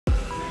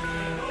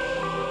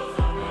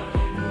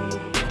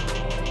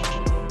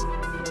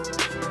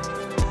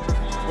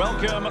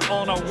Welcome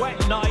on a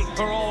wet night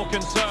for all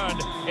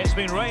concerned. It's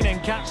been raining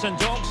cats and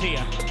dogs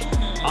here.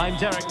 I'm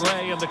Derek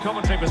Ray in the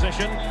commentary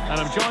position, and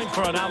I'm joined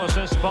for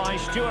analysis by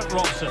Stuart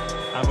Robson.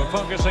 And we're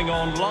focusing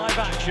on live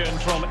action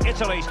from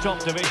Italy's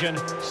top division,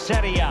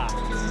 Serie A.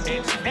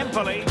 It's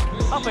Empoli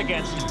up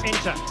against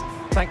Inter.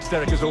 Thanks,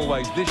 Derek, as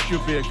always. This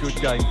should be a good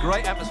game.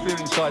 Great atmosphere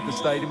inside the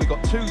stadium. We've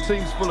got two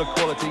teams full of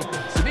quality,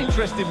 some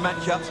interesting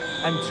matchups,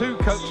 and two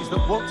coaches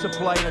that want to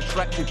play an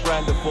attractive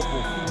brand of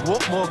football.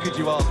 What more could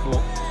you ask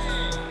for?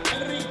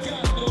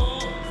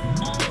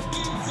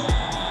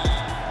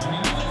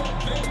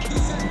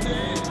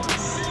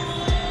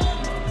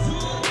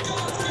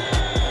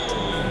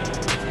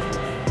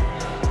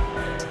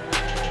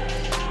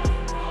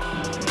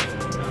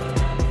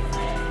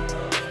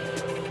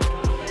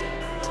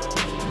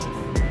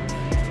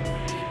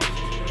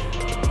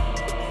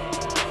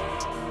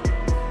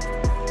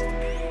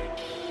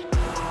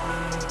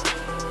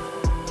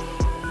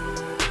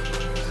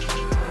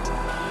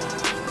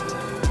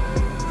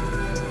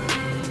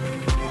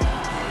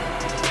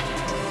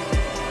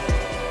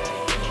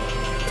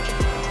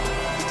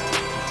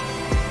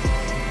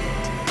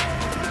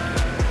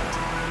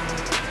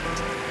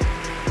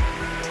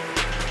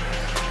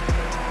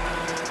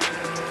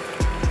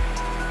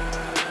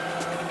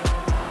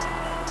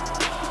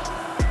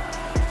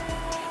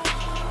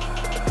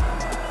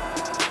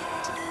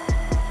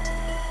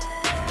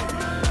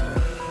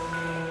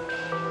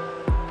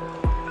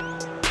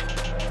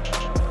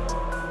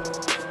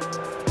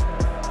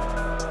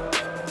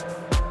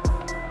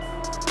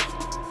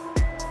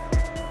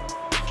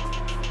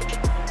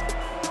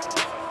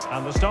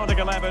 And the starting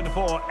 11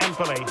 for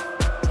Empoli.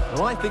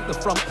 Well, I think the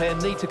front pair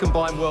need to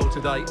combine well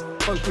today,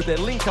 both with their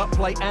link-up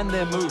play and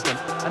their movement.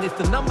 And if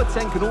the number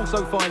 10 can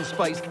also find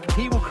space,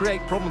 he will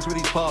create problems with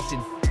his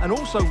passing. And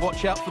also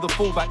watch out for the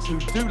fullbacks who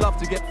do love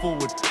to get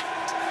forward.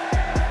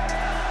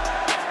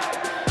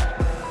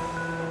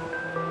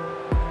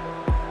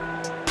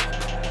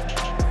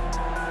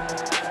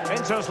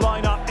 Inter's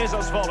lineup is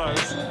as follows.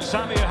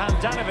 Samir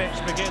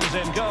Handanovic begins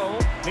in goal.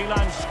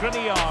 Milan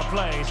Škriniar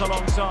plays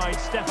alongside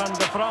Stefan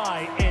de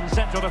Vrij in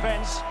central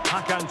defence.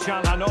 Hakan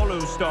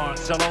Çalhanoğlu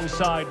starts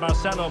alongside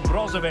Marcelo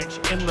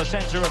Brozovic in the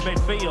centre of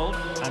midfield.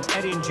 And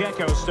Edin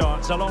Dzeko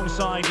starts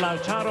alongside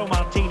Lautaro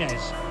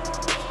Martinez.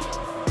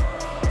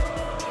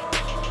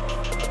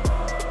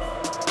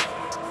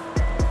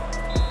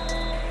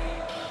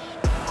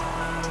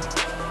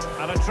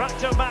 An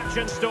attractive match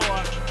in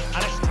store.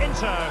 And it's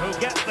Inter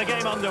who get the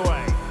game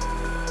underway.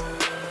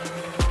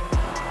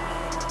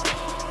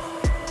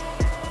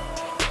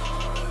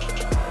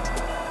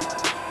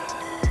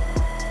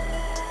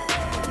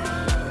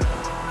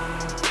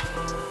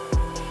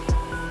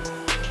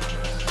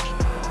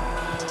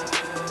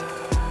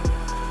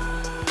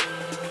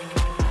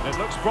 It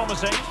looks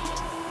promising.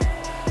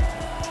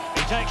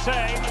 He takes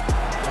aim.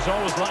 It's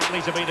always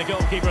likely to be the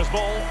goalkeeper's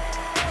ball.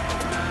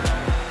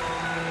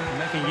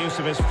 Making use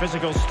of his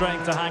physical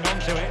strength to hang on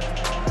to it.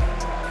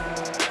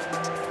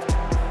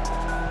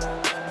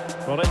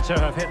 Well, Inter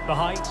have hit the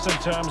heights in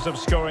terms of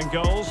scoring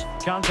goals.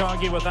 Can't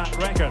argue with that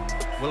record.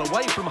 Well,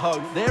 away from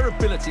home, their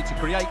ability to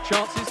create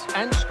chances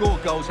and score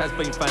goals has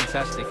been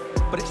fantastic.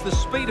 But it's the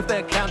speed of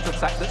their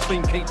counter-attack that's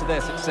been key to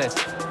their success.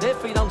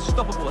 They've been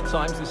unstoppable at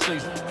times this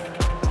season.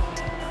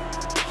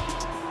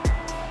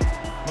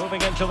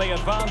 Moving into the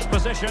advanced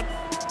position.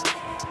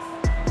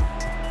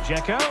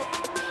 Dzeko.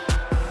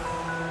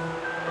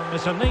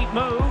 It's a neat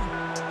move.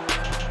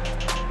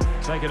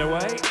 Take it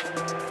away.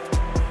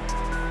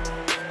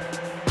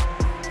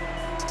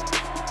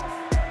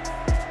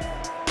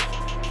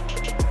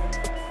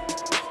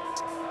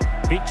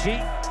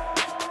 Perišić.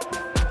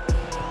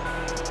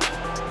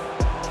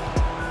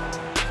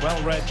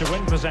 Well read to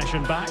win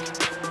possession back.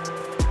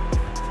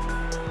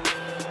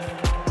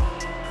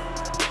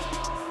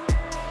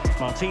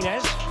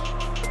 Martinez.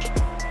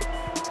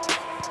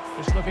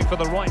 Just looking for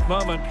the right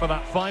moment for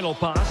that final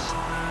pass.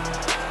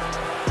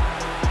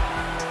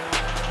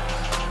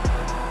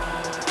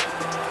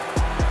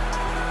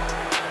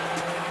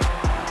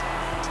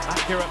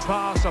 Accurate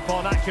pass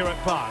upon accurate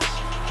pass.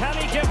 Can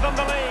he give them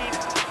the lead?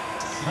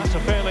 That's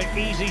a fairly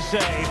easy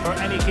save for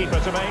any keeper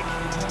to make.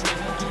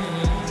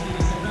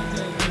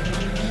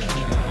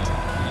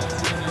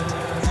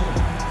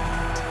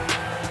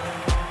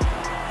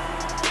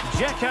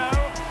 Dzeko.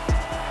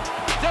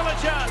 Still a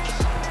chance.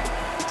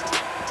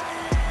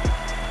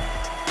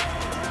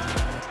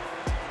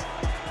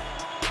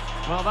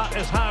 Well, that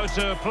is how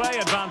to play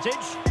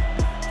advantage.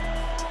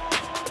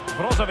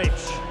 Brozovic.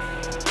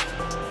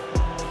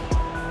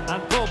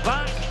 And pulled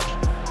back.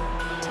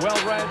 Well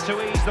read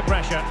to ease the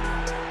pressure.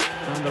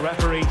 And the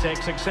referee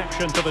takes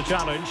exception to the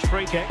challenge.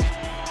 Free kick.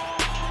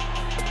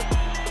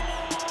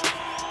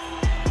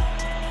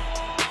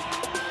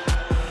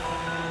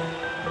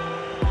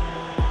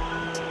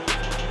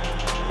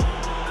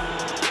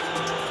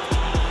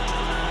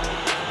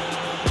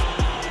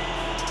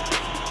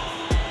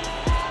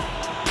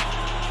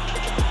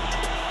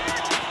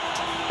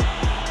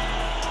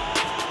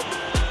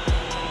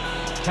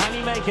 Can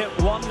he make it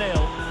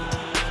 1-0?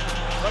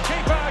 The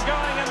keeper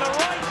going in the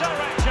right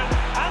direction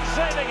and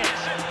saving it.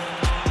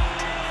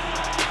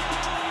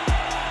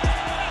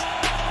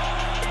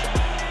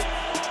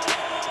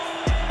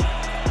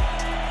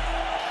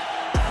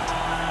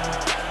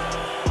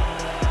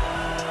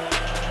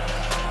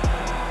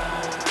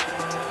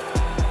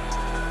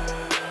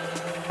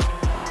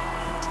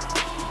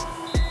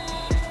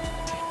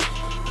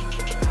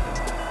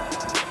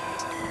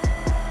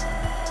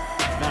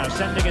 Now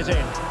sending it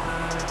in.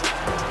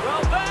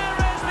 Well, there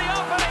is the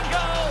opening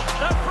goal.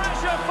 The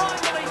pressure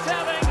finally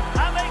telling,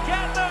 and they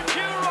get their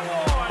due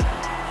reward.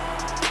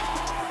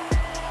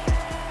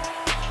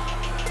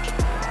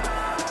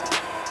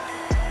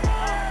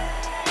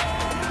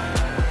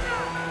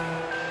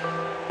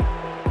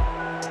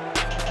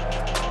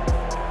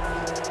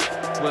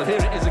 Well,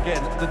 here it is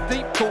again. The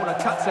deep corner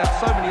cuts out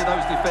so many of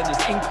those defenders,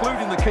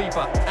 including the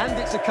keeper, and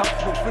it's a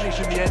comfortable finish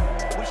in the end,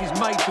 which is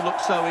made to look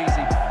so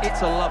easy.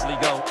 It's a lovely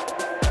goal.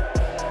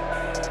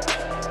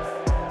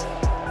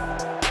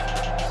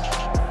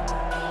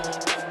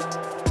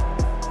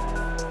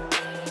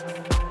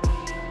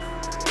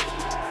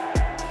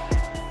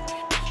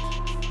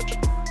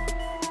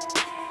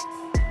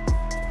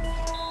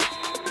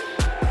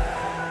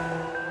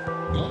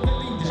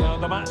 So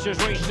the match has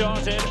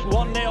restarted,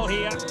 1-0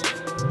 here.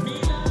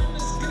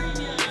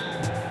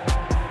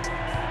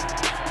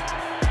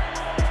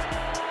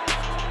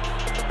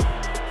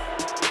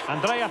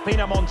 Andrea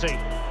Pinamonti.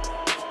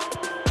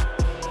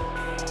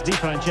 Di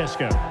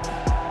Francesco.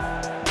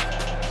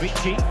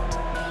 Ricci.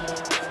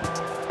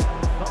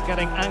 Not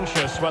getting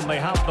anxious when they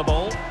have the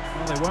ball.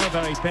 Well, they were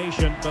very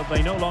patient, but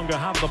they no longer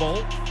have the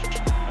ball.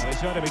 Well,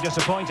 he's going to be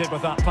disappointed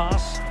with that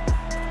pass.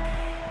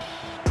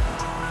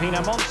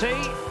 Pinamonti.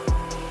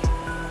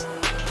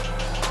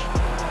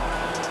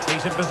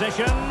 He's in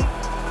position.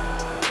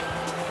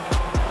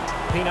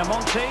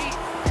 Pinamonti.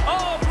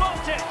 Oh,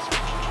 blocked it!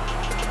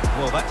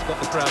 Well, that's got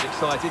the crowd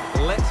excited.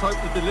 Let's hope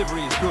the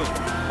delivery is good.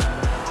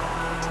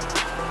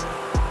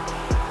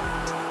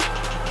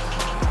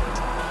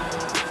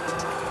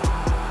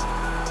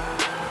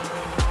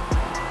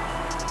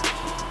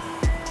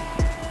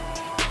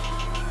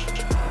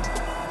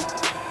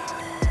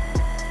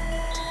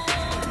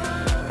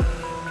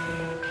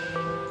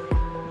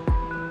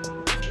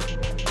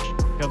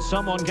 Can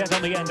someone get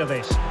on the end of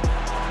this?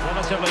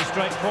 Relatively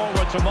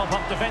straightforward to mop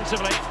up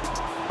defensively.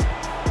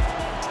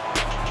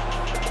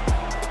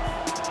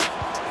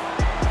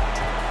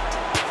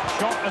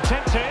 Shot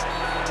attempted.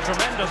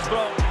 Tremendous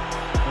block.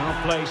 Well,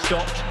 play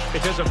stopped.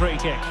 It is a free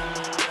kick.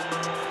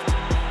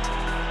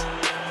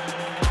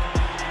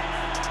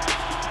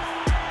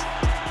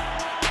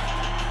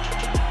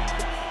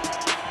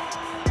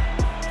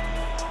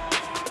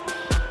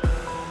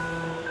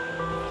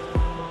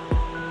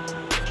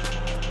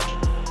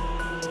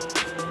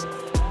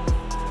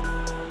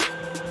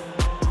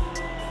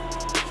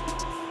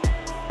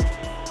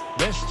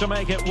 This to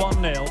make it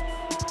 1-0.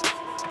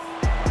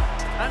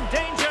 And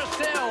danger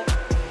still.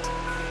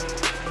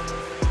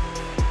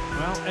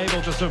 Well,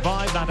 able to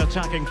survive that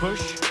attacking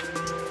push.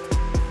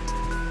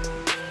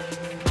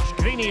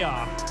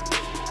 Škriniar.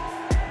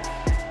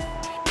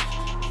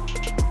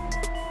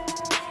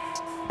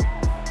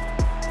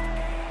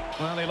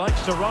 Well, he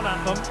likes to run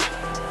at them.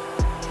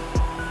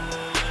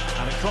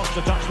 And it crossed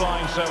the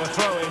touchline, so a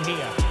throw in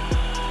here.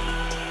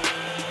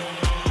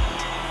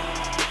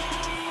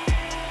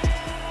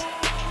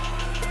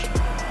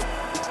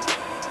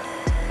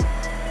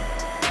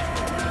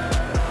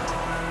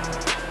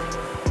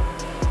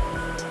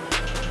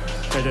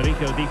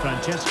 Federico Di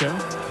Francesco.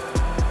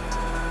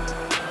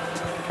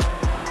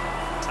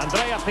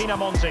 Andrea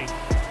Pinamonti.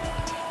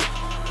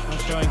 Well,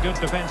 showing good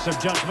defensive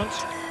judgment.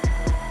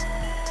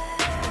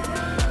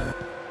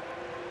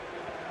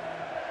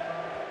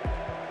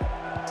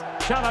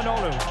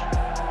 Çalhanoğlu.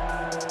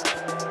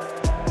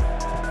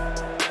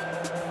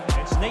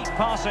 It's neat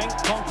passing,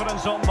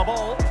 confidence on the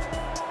ball.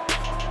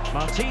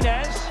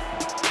 Martinez.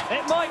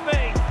 It might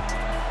be.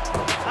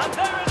 And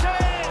there it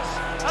is!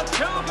 A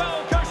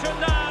two-goal cushion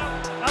now.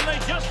 And they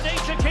just need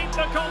to keep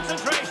the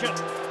concentration.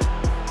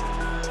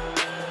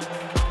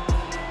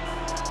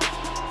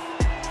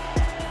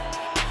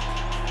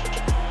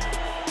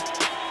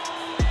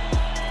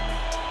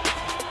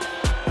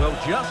 Well,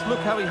 just look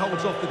how he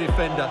holds off the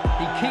defender.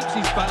 He keeps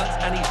his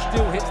balance and he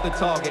still hits the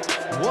target.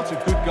 What a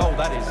good goal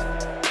that is.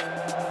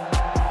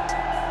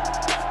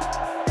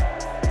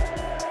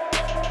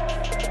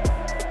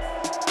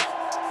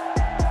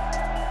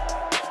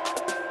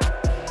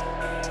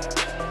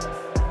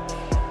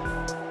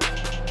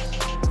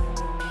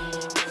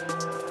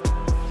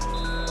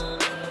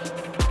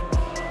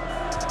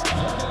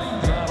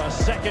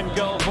 Second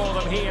goal for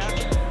them here.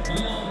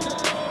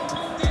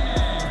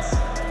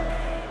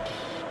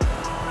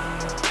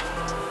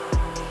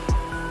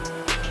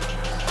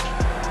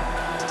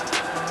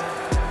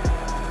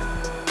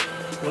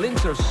 Well,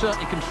 Inter have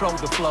certainly controlled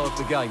the flow of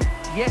the game.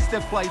 Yes,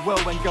 they've played well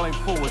when going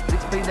forward, but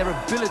it's been their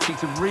ability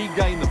to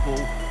regain the ball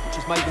which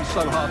has made them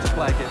so hard to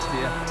play against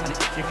here. And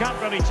you can't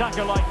really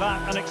tackle like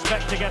that and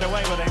expect to get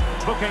away with it.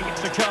 Booking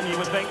to come, you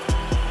would think.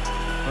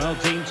 Well,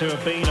 deemed to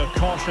have been a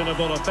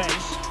cautionable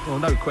offence. Well,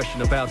 no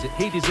question about it.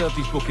 He deserved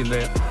his booking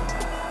there.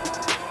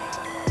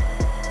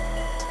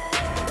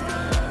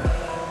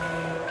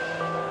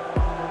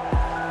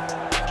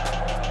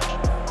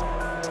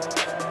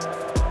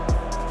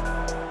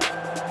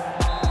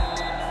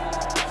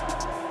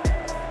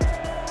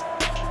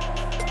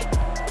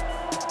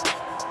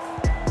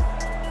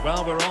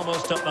 Well, we're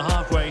almost at the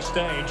halfway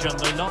stage and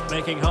they're not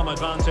making home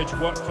advantage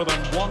work for them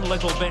one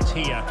little bit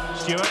here.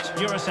 Stuart,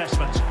 your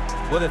assessment?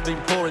 Well, they've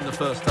been poor in the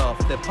first half.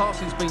 Their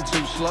passing's been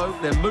too slow,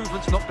 their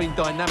movement's not been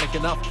dynamic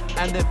enough,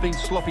 and they've been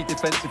sloppy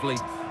defensively.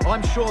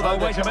 I'm sure, though... Oh,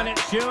 wait a minute,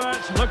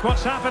 Stuart. Look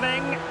what's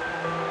happening.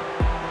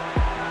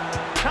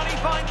 Can he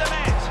find the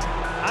net?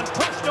 And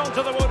pushed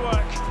onto the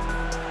woodwork.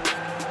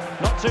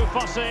 Not too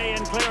fussy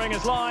in clearing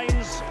his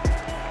lines.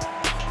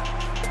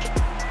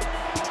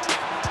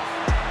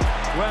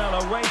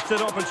 Well, a wasted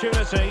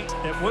opportunity.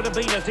 It would have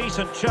been a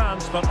decent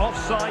chance, but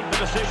offside the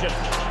decision.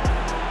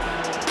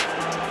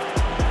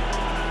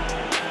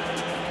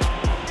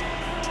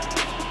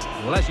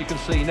 Well, as you can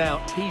see now,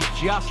 he's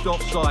just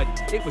offside.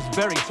 It was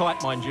very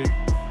tight, mind you.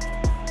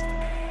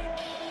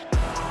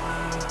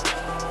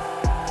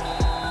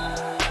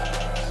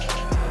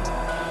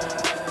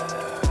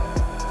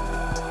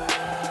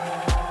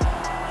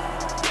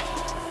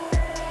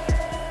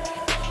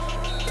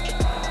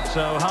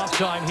 So,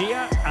 half-time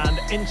here, and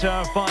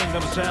Inter find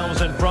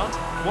themselves in front.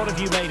 What have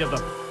you made of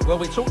them? Well,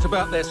 we talked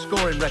about their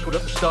scoring record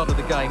at the start of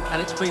the game,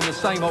 and it's been the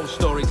same old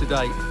story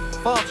today.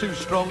 Far too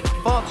strong,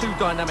 far too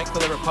dynamic for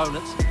their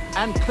opponents,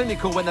 and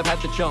clinical when they've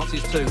had the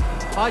chances too.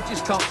 I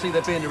just can't see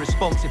there being a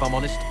response, if I'm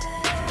honest.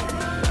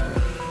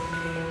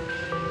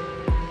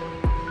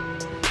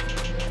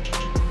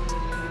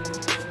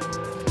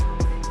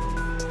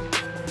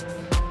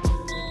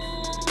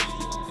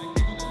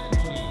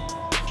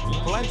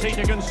 Plenty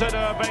to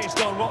consider based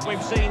on what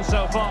we've seen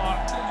so far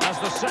as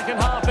the second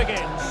half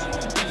begins.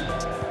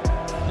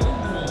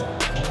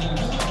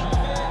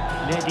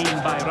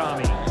 Nedim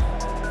Bayrami.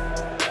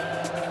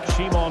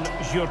 Szymon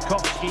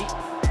Żurkowski.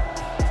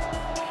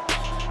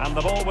 And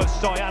the ball with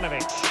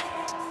Stojanovic.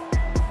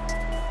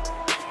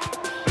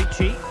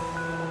 Perišić.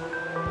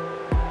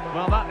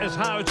 Well, that is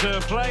how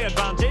to play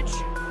advantage.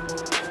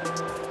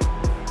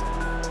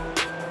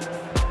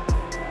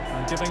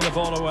 And giving the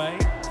ball away.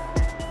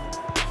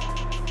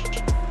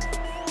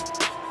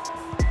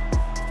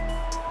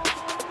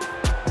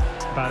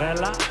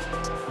 Barella.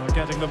 We're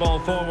getting the ball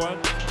forward.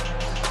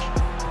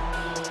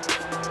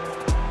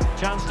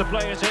 Chance to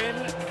play it in.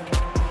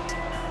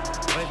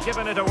 They've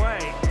given it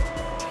away.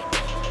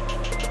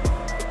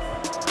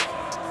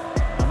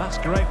 And that's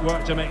great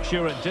work to make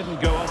sure it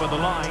didn't go over the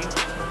line.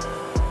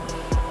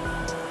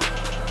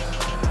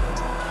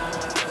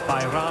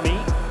 Bayrami.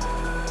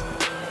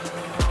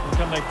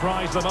 Can they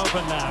prize them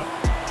open now?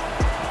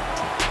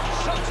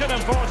 Such an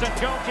important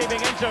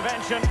goalkeeping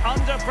intervention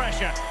under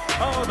pressure.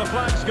 Oh, the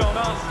flag's gone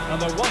off,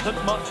 and there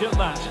wasn't much in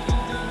that.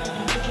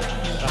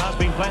 There has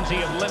been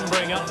plenty of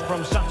limbering up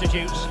from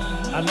substitutes,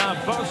 and now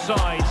both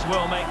sides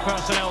will make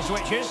personnel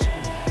switches.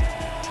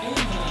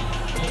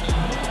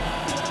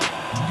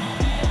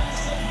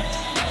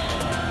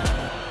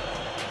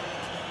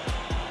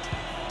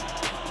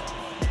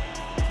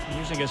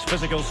 Using his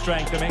physical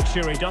strength to make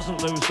sure he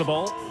doesn't lose the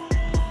ball.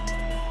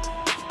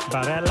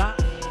 Barella.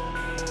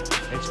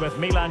 It's with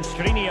Milan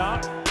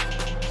Škriniar.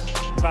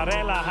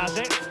 Barella has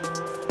it.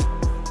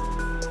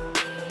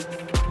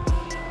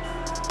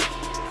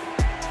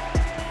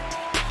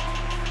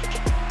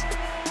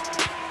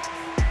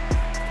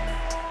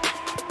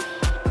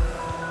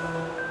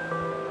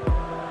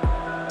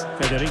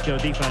 Federico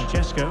Di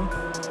Francesco.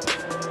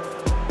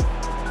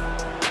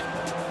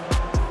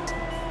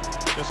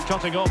 Just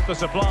cutting off the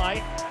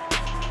supply.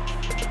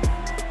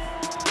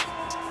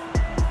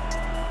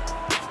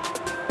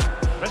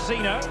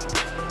 Vecino.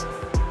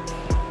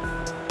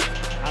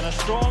 And a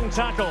strong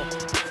tackle.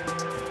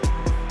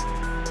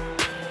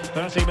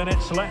 30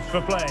 minutes left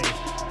for play.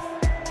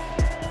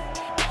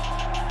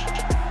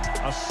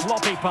 A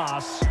sloppy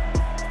pass.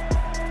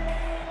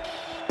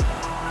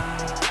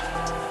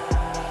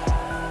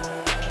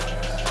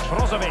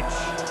 Brozovic.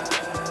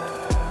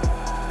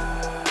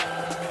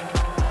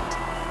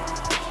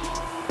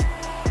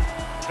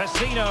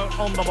 Vecino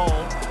on the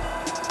ball.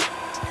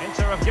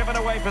 Inter have given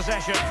away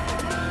possession.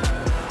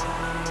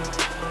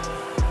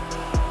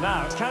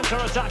 Now,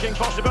 counter-attacking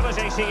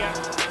possibilities here.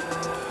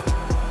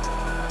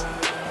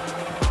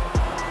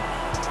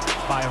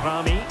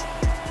 Bayrami.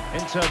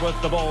 Inter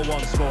with the ball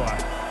once more.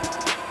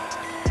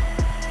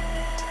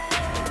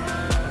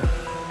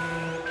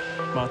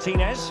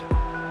 Martinez.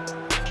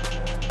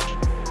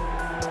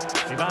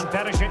 Ivan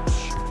Perišić.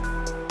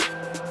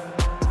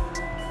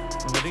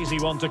 An easy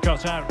one to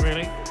cut out,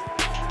 really.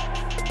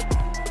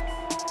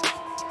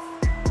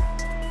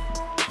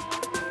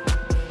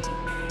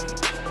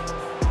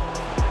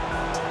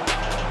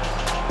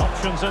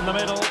 Options in the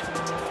middle.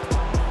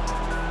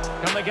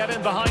 Can they get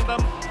in behind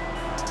them?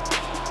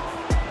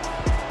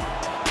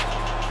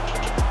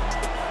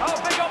 Oh,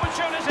 big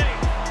opportunity.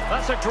 The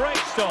That's a great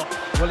stop.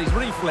 Well, his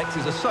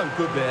reflexes are so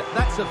good there.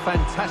 That's a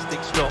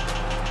fantastic stop.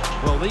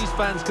 Well, these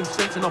fans can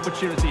sense an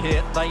opportunity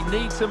here. They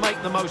need to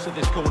make the most of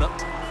this corner.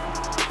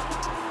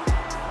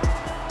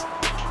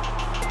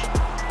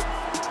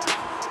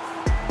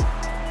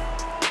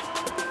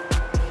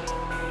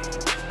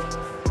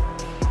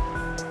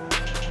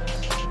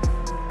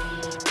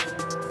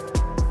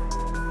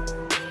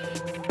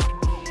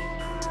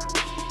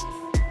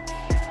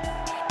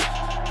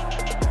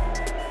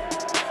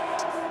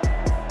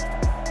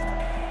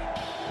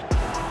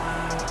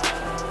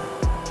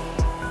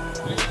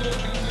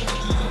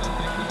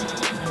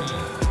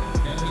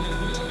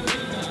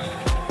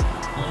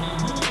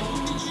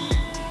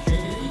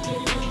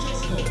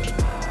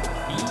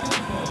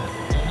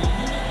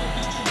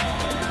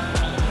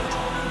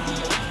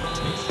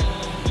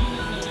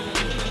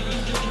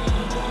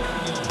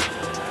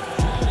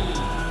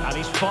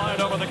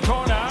 Fired over the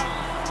corner.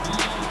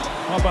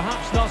 Well,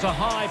 perhaps not a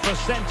high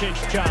percentage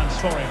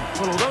chance for him.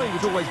 Well, although he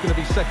was always going to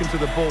be second to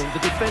the ball, the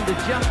defender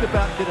just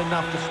about did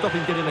enough to stop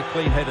him getting a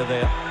clean header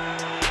there.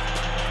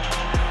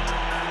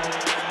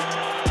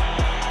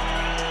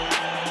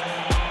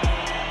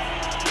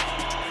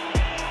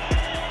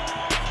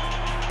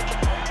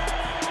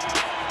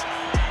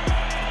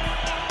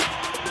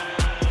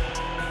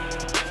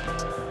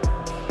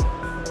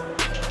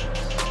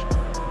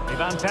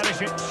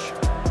 Perišić.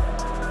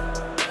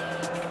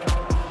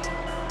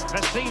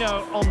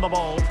 Vecino on the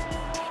ball.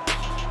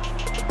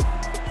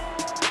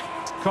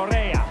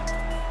 Correa.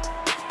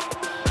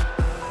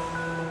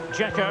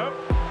 Dzeko.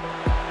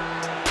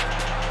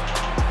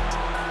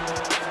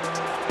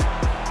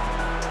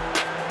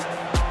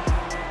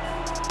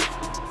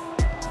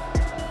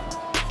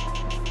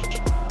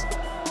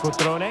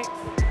 Cutrone.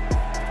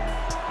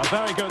 A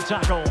very good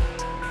tackle.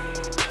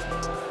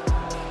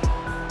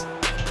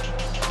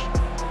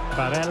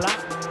 Barella.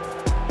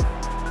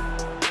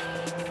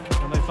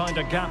 And they find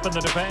a gap in the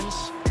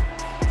defence.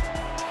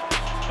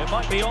 It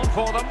might be on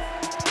for them.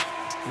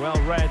 Well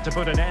read to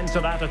put an end to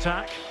that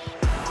attack.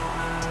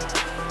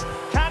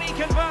 Can he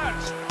convert?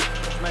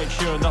 Made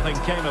sure nothing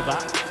came of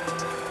that.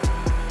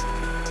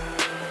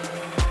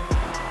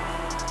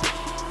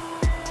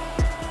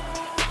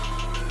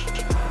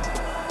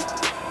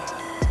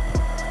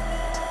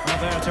 Now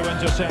there to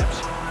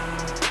intercept.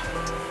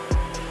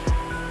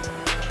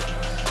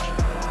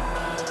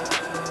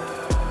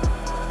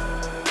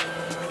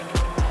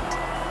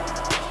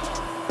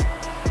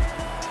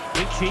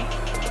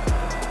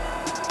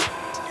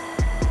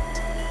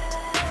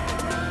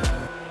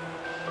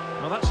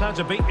 Well, that's how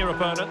to beat your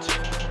opponent.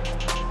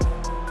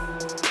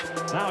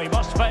 Now he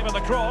must favour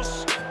the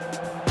cross.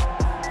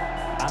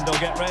 And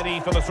they'll get ready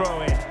for the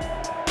throw-in.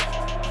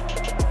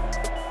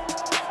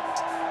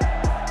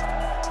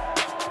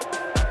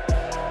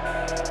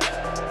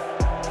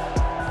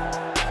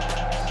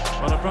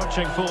 Well,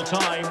 approaching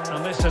full-time,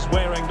 and this is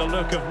wearing the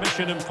look of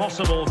Mission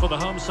Impossible for the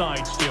home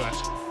side,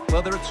 Stuart.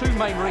 Well, there are two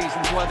main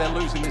reasons why they're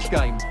losing this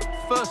game.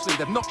 Firstly,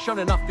 they've not shown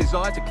enough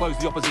desire to close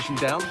the opposition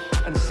down.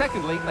 And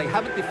secondly, they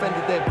haven't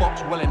defended their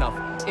box well enough.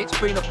 It's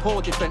been a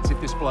poor defensive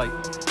display.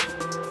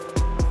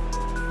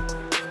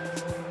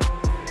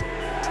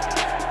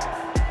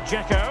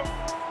 Dzeko.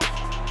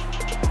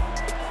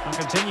 And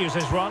continues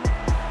his run.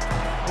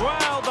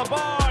 Well, the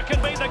bar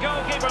can be the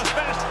goalkeeper's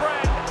best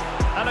friend.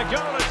 And a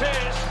goal it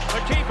is.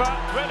 The keeper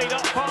really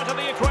not part of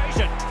the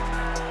equation.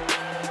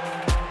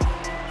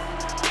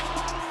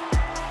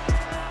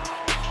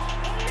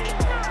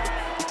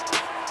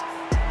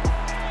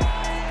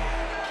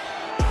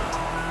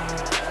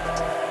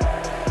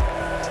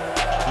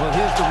 Well,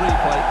 here's the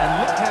replay, and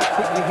look how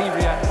quickly he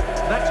reacts.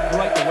 That's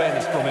great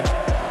awareness from him.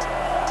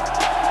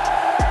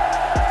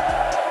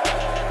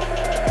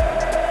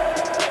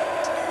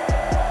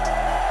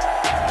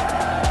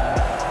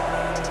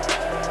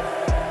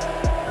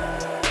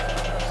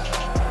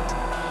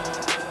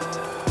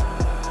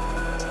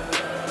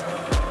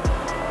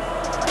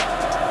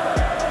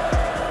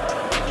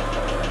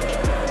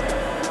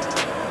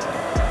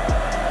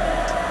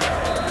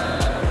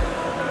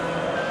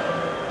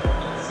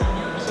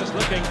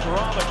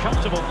 Rather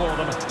comfortable for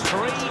them.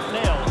 3-0.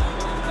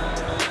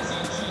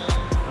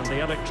 And the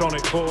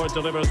electronic board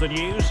delivers the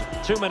news.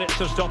 2 minutes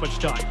of stoppage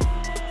time.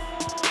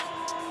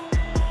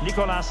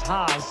 Nicolas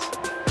Haas.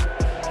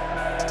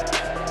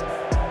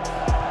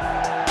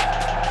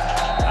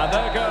 And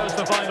there goes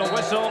the final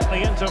whistle.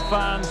 The Inter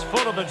fans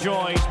full of the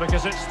joys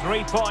because it's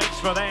 3 points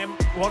for them.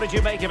 What did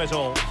you make of it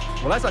all?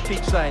 Well, as I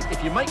keep saying,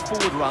 if you make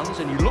forward runs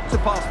and you look to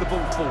pass the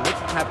ball forward,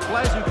 have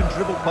players who can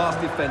dribble past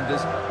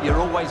defenders, you're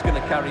always going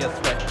to carry a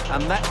threat.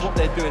 And that's what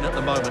they're doing at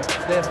the moment.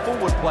 Their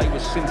forward play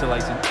was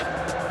scintillating.